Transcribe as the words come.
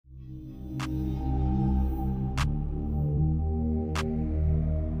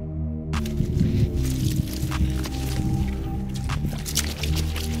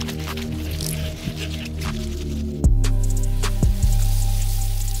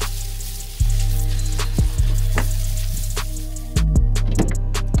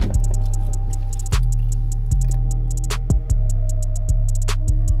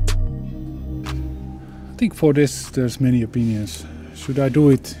for this there's many opinions. Should I do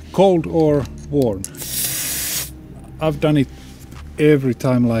it cold or warm? I've done it every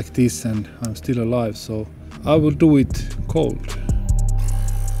time like this and I'm still alive, so I will do it cold.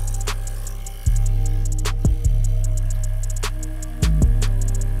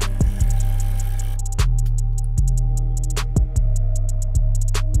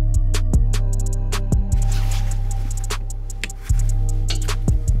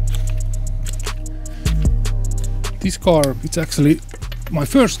 This car, it's actually my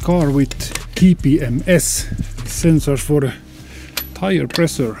first car with TPMS sensors for the tire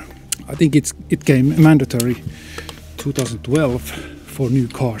pressure. I think it came mandatory 2012 for new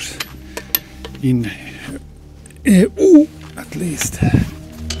cars in EU at least.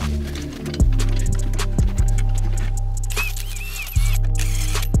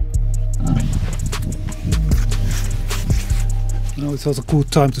 Now it's also a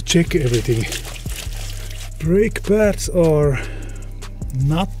good time to check everything. Brake pads are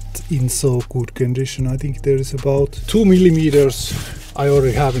not in so good condition. I think there is about 2 millimeters. I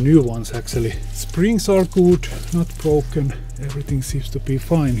already have new ones actually. Springs are good, not broken. Everything seems to be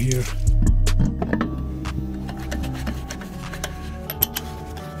fine here.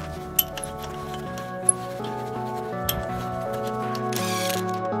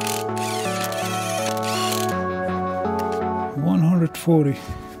 .140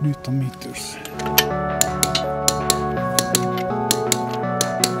 Newton meters.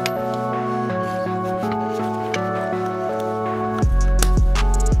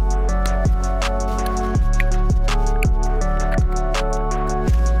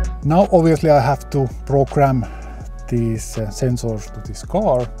 Now obviously I have to program these sensors to this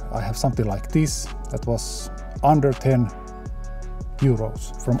car. I have something like this that was under 10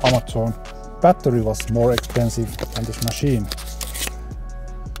 euros from Amazon. Battery was more expensive than this machine.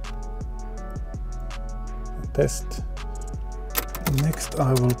 Test. Next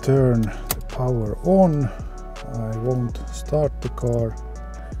I will turn the power on. I won't start the car.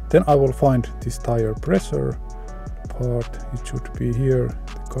 Then I will find this tire pressure part. It should be here.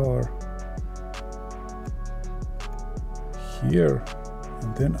 Car here,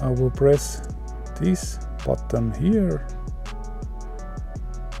 and then I will press this button here.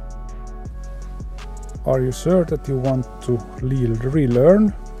 Are you sure that you want to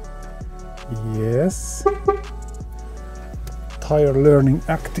relearn? Yes. Tire learning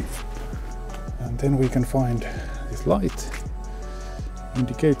active, and then we can find this light,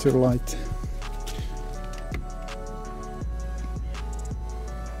 indicator light.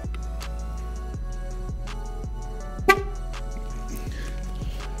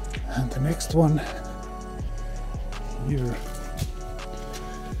 And the next one here.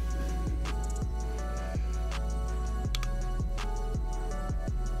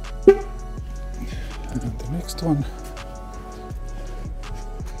 And the next one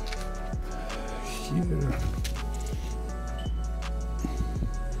here.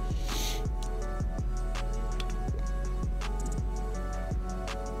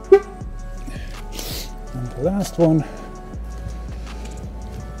 And the last one.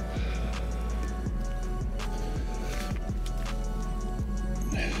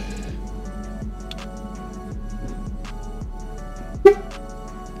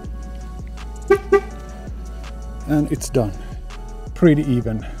 And it's done. Pretty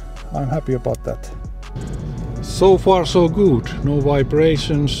even. I'm happy about that. So far so good. No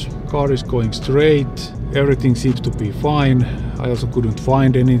vibrations. Car is going straight. Everything seems to be fine. I also couldn't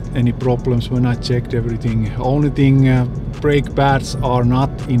find any problems when I checked everything. Only thing, brake pads are not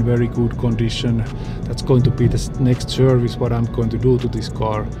in very good condition. That's going to be the next service what I'm going to do to this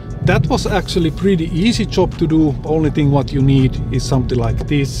car. That was actually pretty easy job to do. Only thing what you need is something like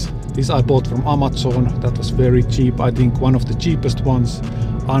this. This I bought from Amazon. That was very cheap. I think one of the cheapest ones,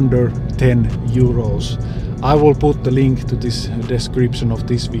 under 10 euros. I will put the link to this description of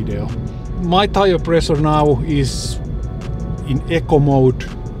this video. My tire pressure now is in eco mode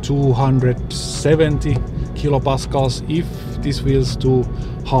 270 kilopascals. If this feels too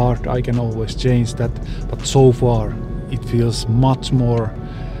hard, I can always change that. But so far it feels much more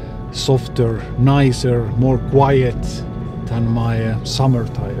softer, nicer, more quiet than my summer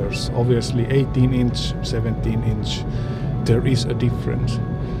tires. Obviously 18-inch, 17-inch, there is a difference.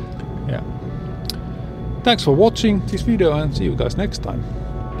 Yeah. Thanks for watching this video and see you guys next time.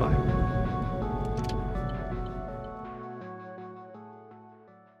 Bye.